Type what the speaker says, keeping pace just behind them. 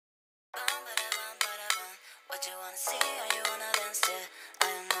What you wanna see or you wanna dance to? I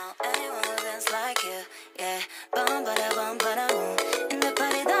don't know anyone who dance like you. Yeah, bum bada boom. In the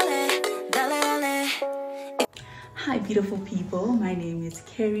party, dale, dale, dale. Hi beautiful people, my name is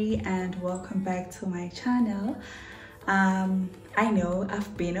Carrie and welcome back to my channel. I know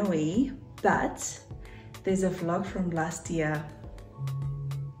I've been away, but there's a vlog from last year.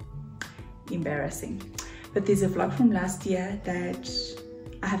 Embarrassing, but there's a vlog from last year that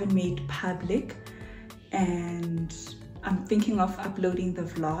I haven't made public and I'm thinking of uploading the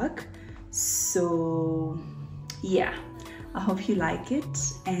vlog. So yeah, I hope you like it,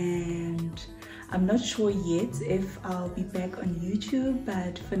 and I'm not sure yet if I'll be back on YouTube,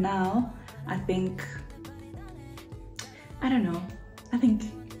 but for now I think, I don't know, I think,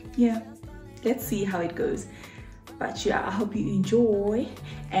 yeah, let's see how it goes. But yeah, I hope you enjoy,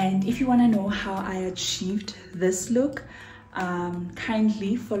 and if you want to know how I achieved this look,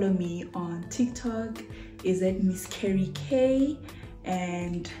 kindly follow me on TikTok. Is it Miss Carrie K,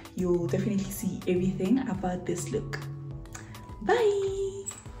 and you'll definitely see everything about this look. Bye.